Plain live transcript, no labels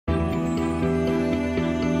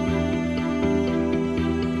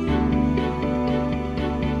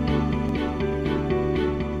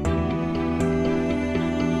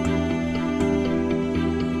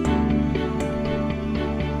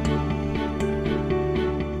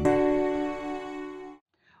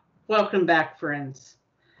Welcome back, friends.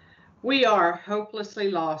 We are hopelessly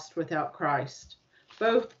lost without Christ,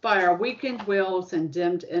 both by our weakened wills and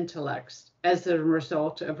dimmed intellects as a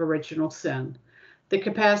result of original sin. The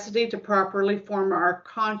capacity to properly form our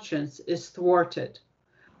conscience is thwarted.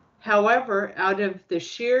 However, out of the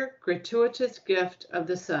sheer gratuitous gift of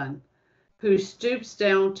the Son, who stoops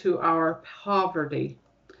down to our poverty,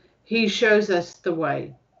 he shows us the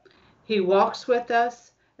way. He walks with us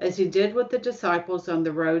as he did with the disciples on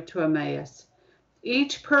the road to Emmaus.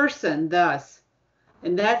 Each person thus,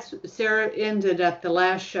 and that's Sarah ended at the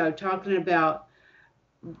last show talking about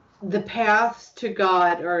the paths to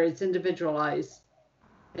God are as individualized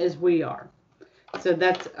as we are. So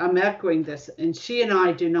I'm echoing this, and she and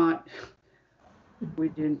I do not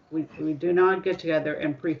get together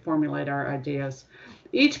and pre-formulate our ideas.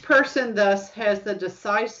 Each person thus has the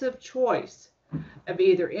decisive choice of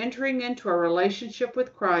either entering into a relationship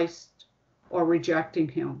with Christ or rejecting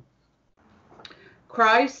him.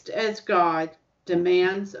 Christ as God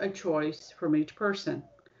demands a choice from each person.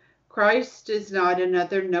 Christ is not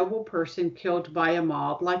another noble person killed by a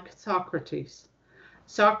mob like Socrates.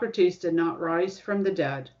 Socrates did not rise from the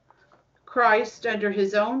dead. Christ, under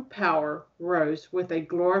his own power, rose with a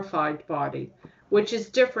glorified body, which is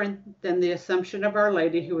different than the assumption of Our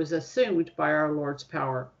Lady, who was assumed by our Lord's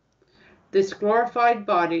power. This glorified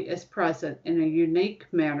body is present in a unique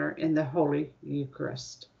manner in the Holy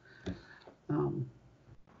Eucharist.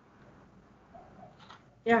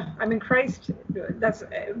 Yeah, I mean, Christ, that's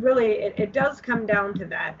really, it does come down to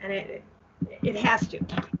that, and it has to.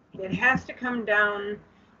 It has to come down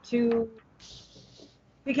to,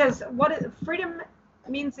 because freedom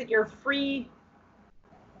means that you're free,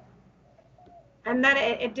 and that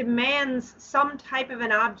it demands some type of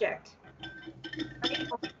an object, right?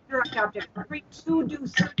 Or direct object, free to do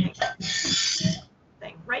something,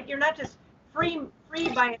 right? You're not just free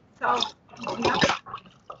by itself.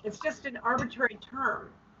 It's just an arbitrary term.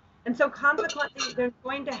 And so consequently, there's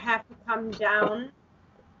going to have to come down,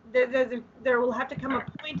 there will have to come a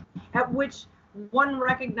point at which one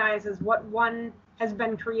recognizes what one has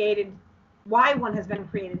been created, why one has been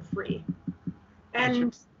created free.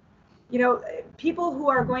 And, people who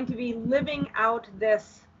are going to be living out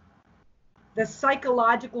the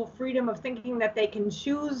psychological freedom of thinking that they can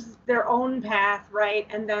choose their own path, right?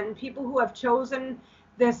 And then people who have chosen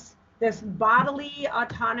this bodily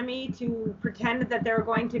autonomy to pretend that they're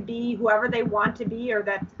going to be whoever they want to be, or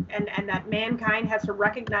that and that mankind has to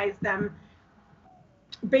recognize them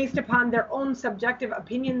based upon their own subjective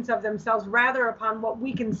opinions of themselves rather upon what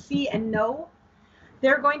we can see and know,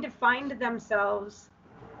 they're going to find themselves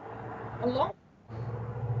alone.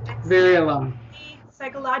 Very alone.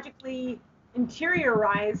 Psychologically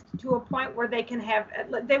interiorized to a point where they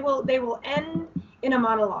will end in a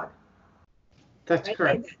monologue. That's right?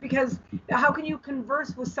 Correct. Because how can you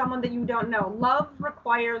converse with someone that you don't know? Love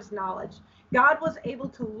requires knowledge. God was able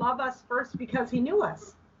to love us first because he knew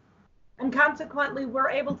us. And consequently, we're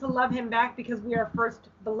able to love him back because we are first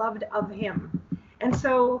beloved of him. And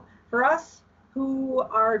so for us who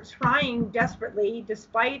are trying desperately,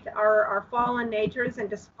 despite our fallen natures and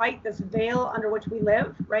despite this veil under which we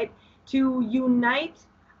live, right, to unite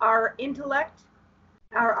our intellect,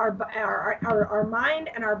 our mind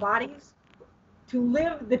and our bodies, to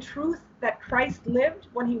live the truth that Christ lived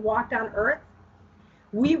when he walked on earth,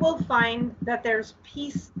 we will find that there's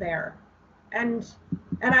peace there. And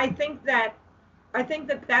I think that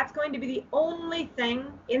that's going to be the only thing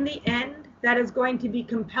in the end that is going to be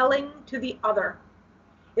compelling to the other.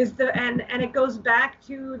 And it goes back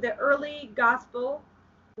to the early gospel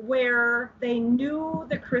where they knew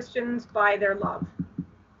the Christians by their love.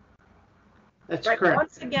 That's right. Correct.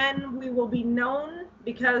 Once again, we will be known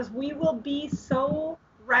because we will be so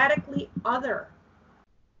radically other.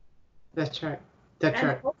 That's right. That's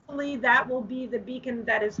right. Hopefully that will be the beacon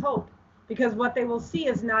that is hope, because what they will see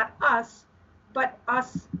is not us, but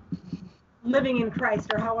us living in Christ,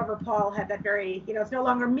 or however Paul had that very, it's no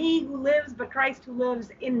longer me who lives, but Christ who lives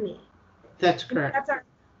in me. That's correct.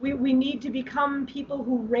 We need to become people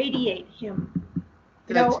who radiate him.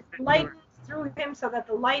 Light through him so that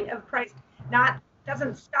the light of Christ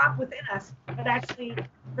doesn't stop within us, but actually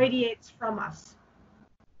radiates from us.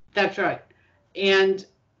 That's right. And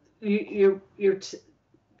you're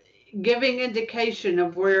giving indication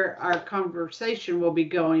of where our conversation will be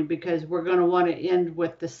going, because we're going to want to end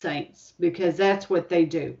with the saints, because that's what they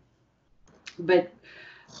do. But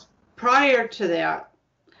prior to that,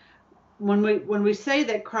 when we say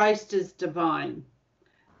that Christ is divine,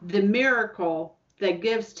 the miracle that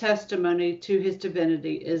gives testimony to his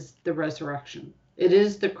divinity is the resurrection. It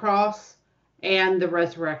is the cross and the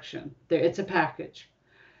resurrection. It's a package.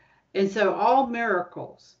 And so all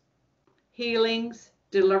miracles, healings,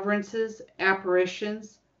 deliverances,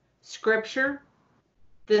 apparitions, scripture,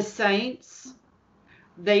 the saints,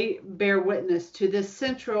 they bear witness to this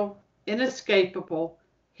central, inescapable,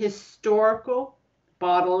 historical,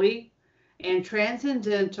 bodily, and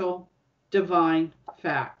transcendental divine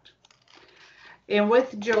fact. And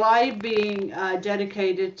with July being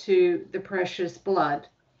dedicated to the precious blood,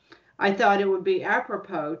 I thought it would be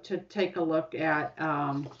apropos to take a look at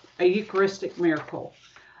a Eucharistic miracle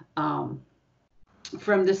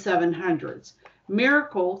from the 700s.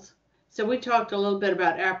 Miracles, so we talked a little bit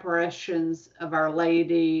about apparitions of Our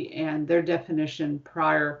Lady and their definition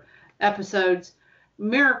prior episodes.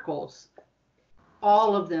 Miracles,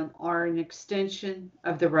 all of them are an extension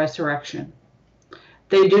of the resurrection.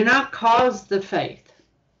 They do not cause the faith.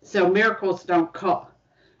 So miracles don't cause,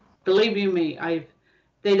 believe you me,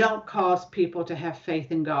 they don't cause people to have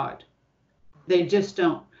faith in God. They just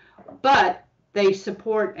don't. But they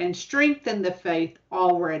support and strengthen the faith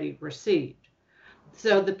already received.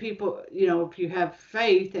 So the people, if you have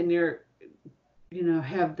faith and you're,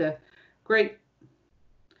 have the great,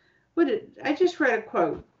 I just read a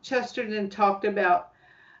quote. Chesterton talked about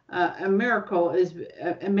a miracle is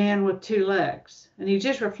a man with two legs. And he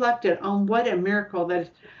just reflected on what a miracle that is.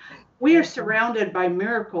 We are surrounded by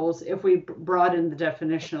miracles if we broaden the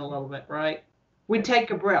definition a little bit, right? We take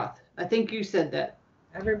a breath. I think you said that.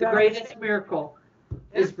 The greatest miracle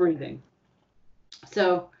is breathing.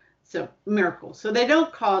 So miracles. So they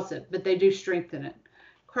don't cause it, but they do strengthen it.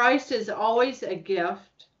 Christ is always a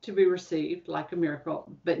gift to be received, like a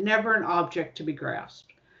miracle, but never an object to be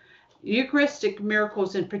grasped. Eucharistic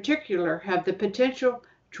miracles in particular have the potential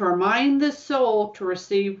to remind the soul to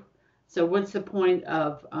receive. So what's the point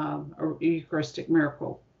of a Eucharistic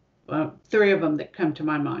miracle? Three of them that come to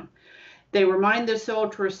my mind. They remind the soul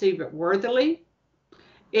to receive it worthily.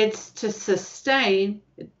 It's to sustain,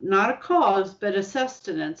 not a cause, but a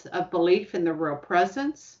sustenance of belief in the real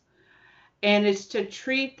presence. And it's to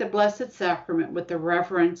treat the Blessed Sacrament with the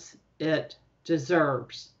reverence it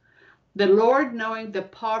deserves. The Lord, knowing the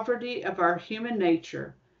poverty of our human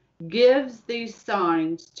nature, gives these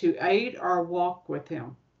signs to aid our walk with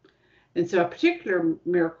Him. And so a particular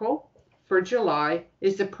miracle for July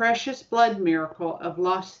is the precious blood miracle of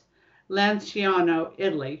Lanciano,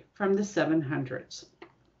 Italy, from the 700s.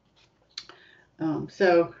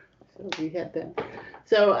 So we had that.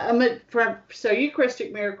 So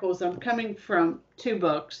Eucharistic miracles, I'm coming from two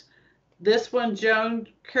books. This one, Joan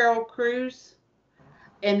Carol Cruz,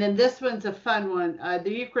 and then this one's a fun one,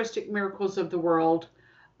 The Eucharistic Miracles of the World,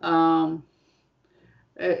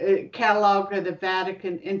 catalog of the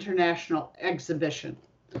Vatican International Exhibition.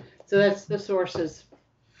 So that's the sources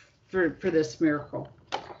for this miracle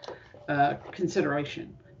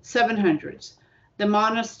consideration. 700s. The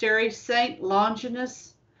monastery St.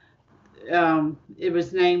 Longinus, it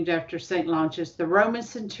was named after St. Longinus, the Roman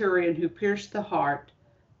centurion who pierced the heart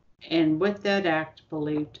and with that act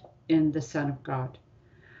believed in the Son of God.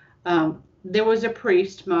 There was a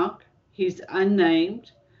priest monk, he's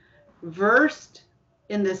unnamed, versed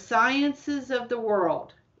in the sciences of the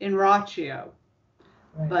world, in ratio,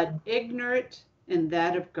 but ignorant in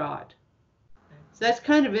that of God. So that's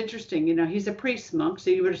kind of interesting. He's a priest monk,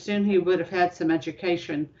 so you would assume he would have had some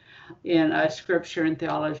education in scripture and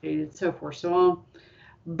theology and so forth, so on.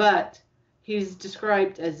 But he's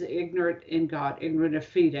described as ignorant in God, ignorant of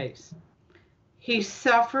fides. He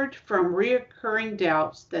suffered from reoccurring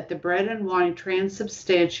doubts that the bread and wine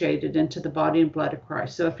transubstantiated into the body and blood of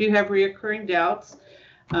Christ. So if you have reoccurring doubts,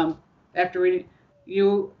 after reading,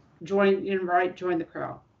 you join the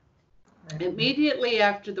crowd. Immediately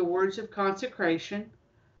after the words of consecration,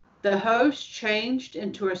 the host changed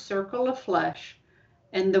into a circle of flesh,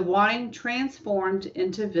 and the wine transformed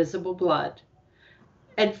into visible blood.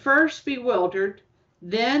 At first bewildered,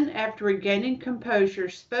 then, after regaining composure,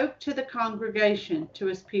 spoke to the congregation, to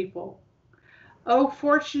his people. O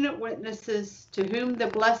fortunate witnesses, to whom the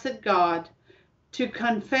blessed God, to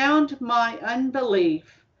confound my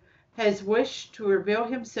unbelief, has wished to reveal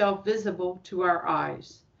himself visible to our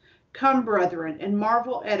eyes. Come, brethren, and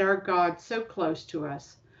marvel at our God so close to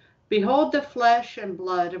us. Behold the flesh and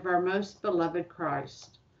blood of our most beloved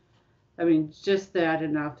Christ. I mean, just that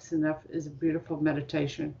enough is a beautiful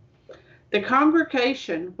meditation. The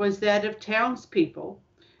congregation was that of townspeople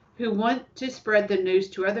who want to spread the news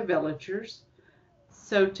to other villagers.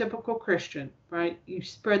 So typical Christian, right? You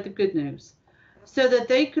spread the good news so that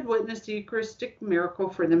they could witness the Eucharistic miracle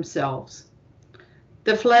for themselves.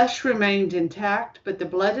 The flesh remained intact, but the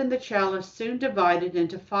blood in the chalice soon divided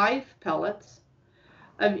into 5 pellets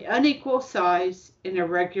of unequal size and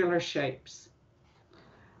irregular shapes.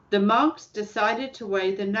 The monks decided to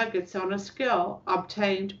weigh the nuggets on a scale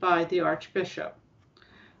obtained by the archbishop.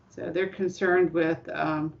 So they're concerned with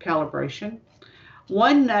calibration.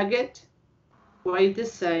 One nugget weighed the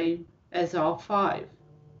same as all 5.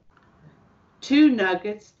 2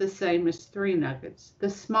 nuggets the same as 3 nuggets. The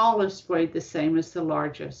smallest weighed the same as the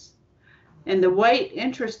largest. And the weight,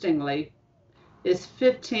 interestingly, is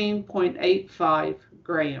 15.85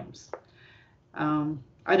 grams.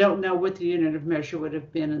 I don't know what the unit of measure would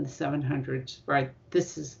have been in the 700s, right?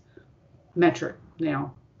 This is metric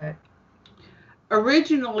now. Right.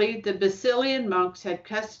 Originally, the Basilian monks had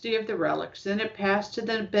custody of the relics, then it passed to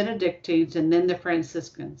the Benedictines and then the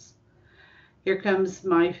Franciscans. Here comes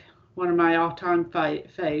one of my all-time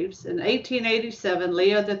faves. In 1887,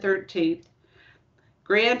 Leo XIII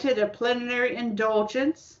granted a plenary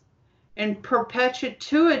indulgence in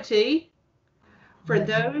perpetuity for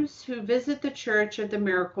those who visit the Church of the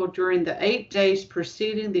Miracle during the 8 days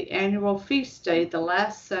preceding the annual feast day, the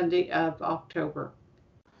last Sunday of October.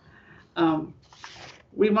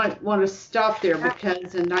 We might want to stop there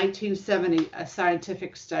because in 1970 a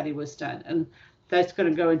scientific study was done, and that's going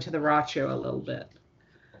to go into the ratio a little bit.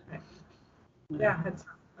 Yeah,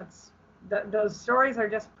 those stories are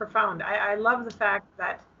just profound. I love the fact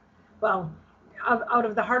that, well, out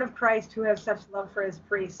of the heart of Christ, who has such love for his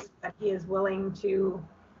priests, that he is willing to,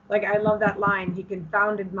 like, I love that line, to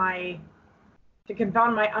confound my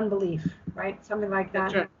unbelief, right? Something like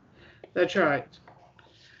that. That's right.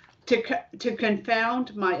 To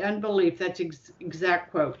confound my unbelief. That's exact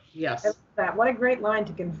quote. Yes. That. What a great line,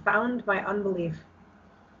 to confound my unbelief.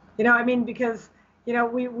 I mean, because,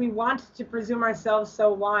 we want to presume ourselves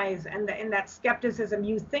so wise, and in that skepticism,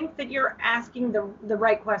 you think that you're asking the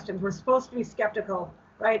right questions. We're supposed to be skeptical,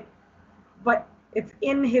 right? But it's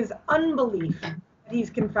in his unbelief that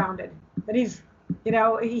he's confounded, that he's,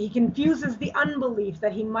 he confuses the unbelief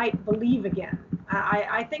that he might believe again.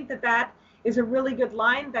 I think that is a really good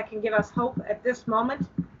line that can give us hope at this moment,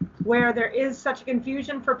 where there is such a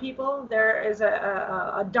confusion for people. There is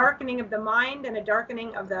a darkening of the mind and a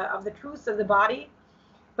darkening of the truths of the body.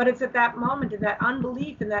 But it's at that moment, in that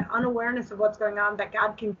unbelief and that unawareness of what's going on, that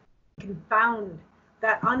God can confound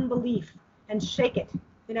that unbelief and shake it.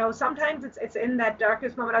 Sometimes it's in that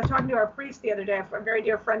darkest moment. I was talking to our priest the other day, a very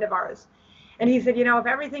dear friend of ours, and he said, if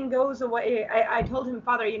everything goes away, I told him,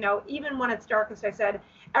 Father, even when it's darkest, I said,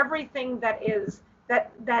 everything that is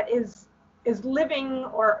living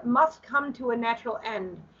or must come to a natural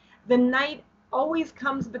end. The night always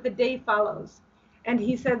comes, but the day follows. And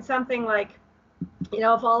he said something like,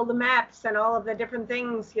 if all the maps and all of the different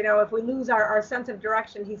things, if we lose our sense of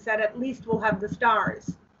direction, he said, at least we'll have the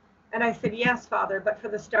stars. And I said, yes, Father, but for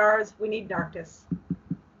the stars, we need darkness.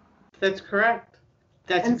 That's correct.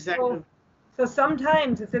 That's exactly. So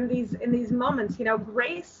sometimes it's in these moments,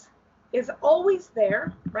 grace is always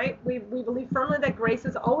there, right? We believe firmly that grace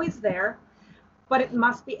is always there, but it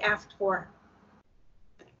must be asked for.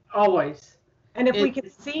 Always. And if we can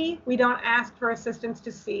see, we don't ask for assistance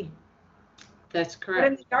to see. That's correct. But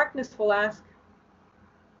in the darkness, we'll ask.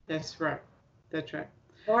 That's right. That's right.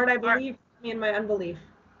 Lord, I believe me in my unbelief.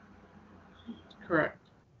 Correct.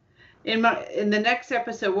 In the next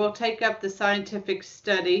episode, we'll take up the scientific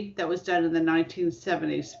study that was done in the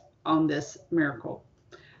 1970s on this miracle.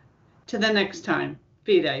 To the next time,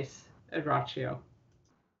 Fides et Ratio.